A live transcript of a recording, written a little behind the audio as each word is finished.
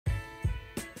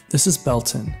This is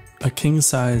Belton, a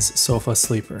king-size sofa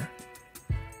sleeper.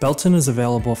 Belton is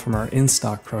available from our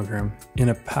in-stock program in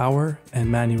a power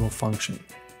and manual function.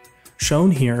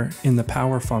 Shown here in the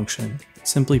power function,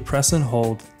 simply press and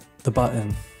hold the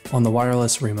button on the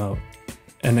wireless remote,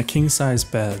 and a king-size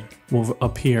bed will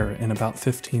appear in about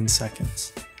 15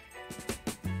 seconds.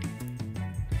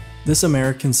 This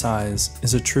American size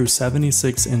is a true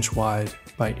 76-inch wide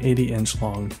by 80-inch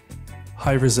long,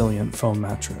 high-resilient foam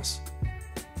mattress.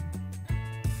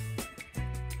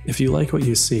 If you like what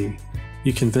you see,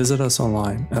 you can visit us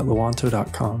online at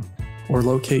loanto.com or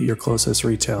locate your closest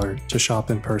retailer to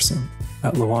shop in person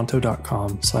at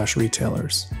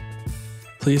loanto.com/retailers.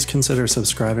 Please consider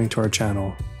subscribing to our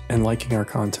channel and liking our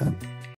content.